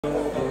Stars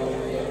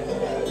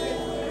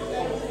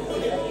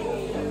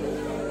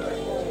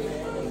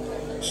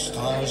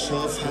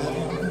of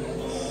heaven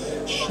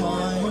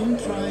shine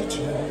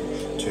brighter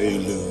to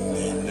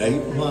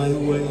illuminate my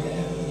way.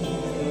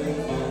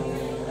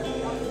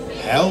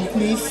 Help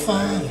me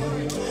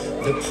find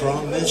the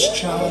promised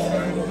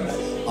child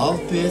of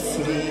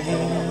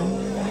Bethlehem.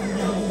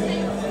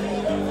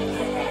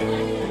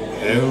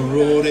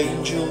 Herald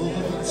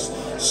angels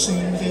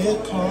sing their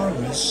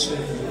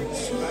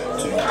choruses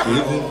to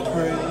give him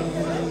praise.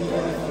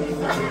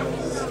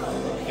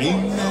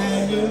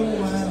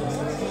 Emmanuel,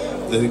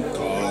 the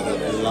God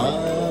of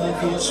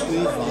love is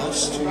with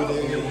us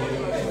today.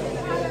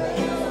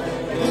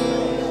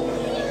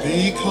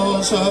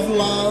 Because of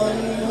love,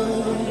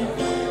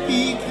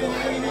 he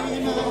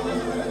came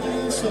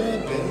as a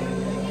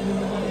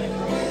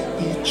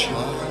baby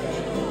child.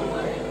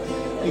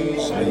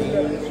 His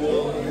name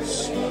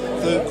was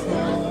the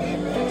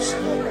cross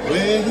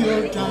where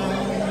he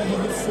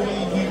died for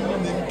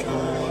humankind.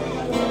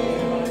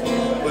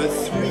 But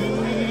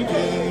 3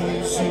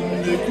 days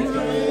in the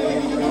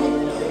grave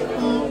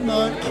will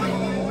not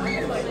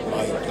keep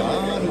my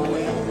God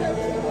away.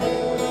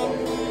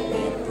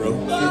 He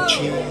broke the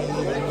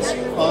chains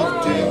of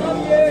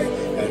death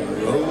and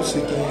rose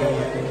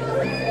again.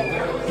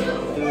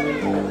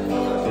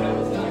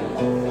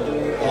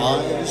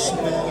 Wise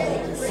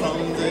men from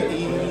the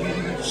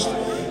east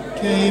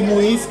came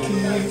with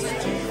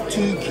gift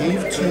to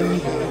give to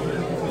you.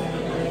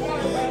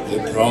 The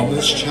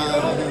promised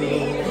child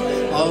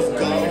of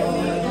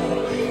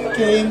God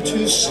came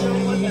to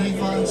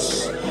save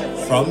us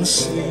from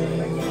sin.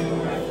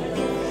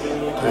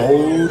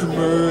 Gold,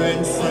 myrrh,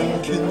 and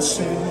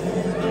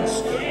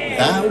frankincense,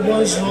 that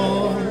was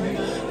all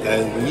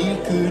that we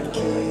could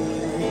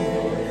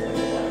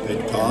give. But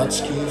God's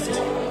gift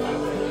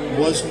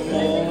was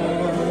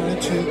more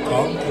to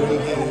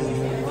comprehend.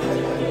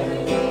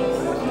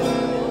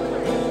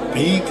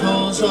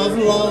 Because of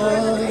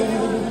love,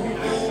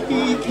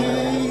 he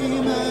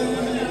came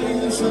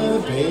as a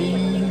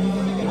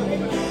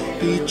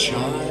baby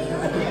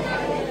child.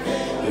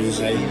 His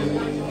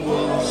aim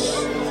was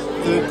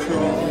the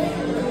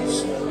cross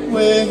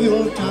where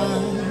he'll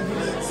die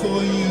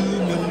for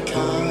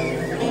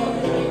humankind.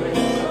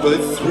 But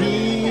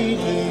 3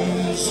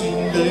 days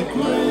in the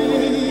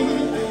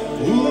grave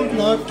would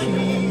not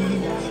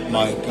keep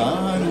my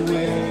God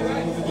away.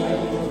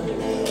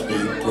 He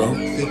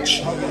broke the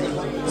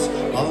chains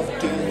of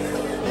death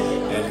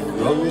and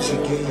rose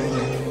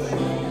again.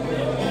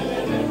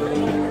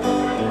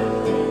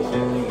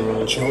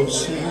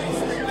 Joseph,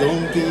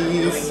 don't be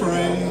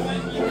afraid.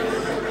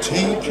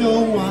 Take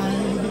your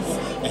wife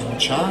and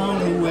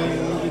child away.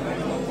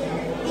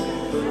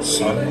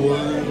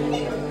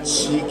 Someone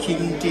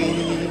seeking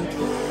dead,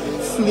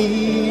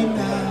 flee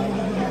now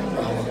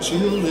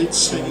until it's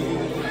safe.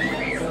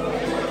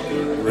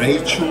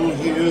 Rachel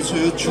hears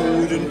her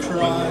children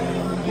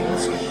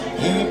cries,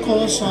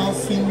 echoes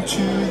off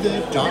into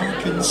the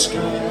darkened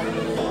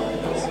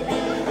skies.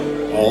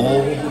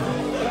 All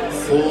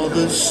for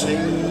the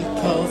sake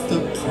of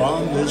the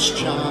promised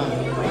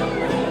child.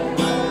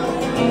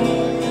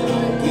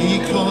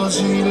 Because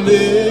he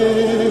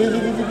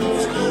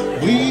lives,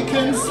 we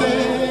can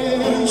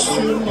face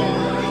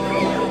tomorrow.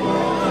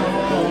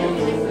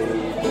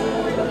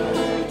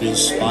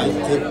 Despite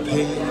the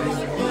pain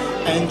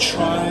and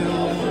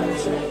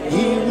trials,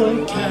 he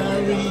will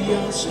carry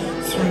us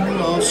through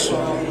our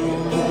sorrow.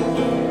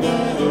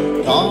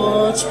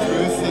 God's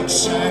perfect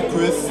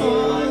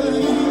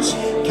sacrifice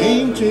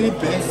came to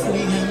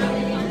Bethlehem.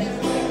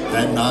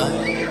 That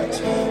night,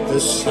 the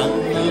Son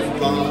of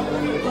God,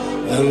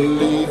 the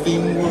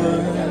living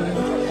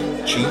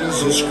Word,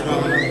 Jesus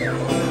Christ.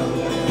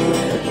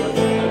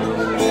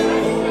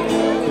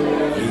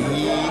 He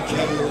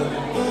came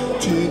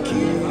to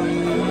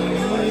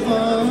give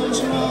us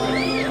life.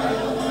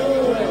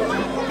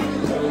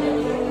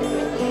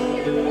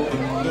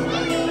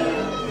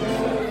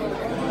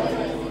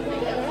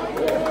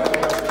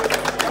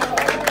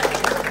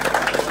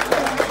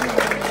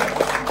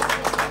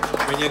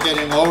 When you're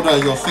getting older,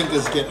 your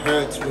fingers get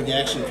hurt when you're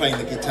actually playing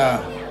the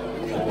guitar.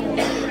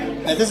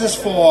 And this is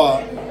for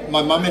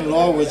my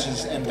mum-in-law,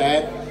 and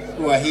dad,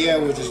 who are here,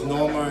 which is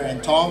Norma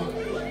and Tom.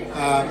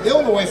 They're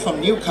all the way from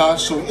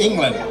Newcastle,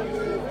 England.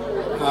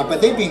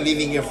 But they've been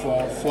living here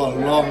for a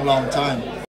long, long time.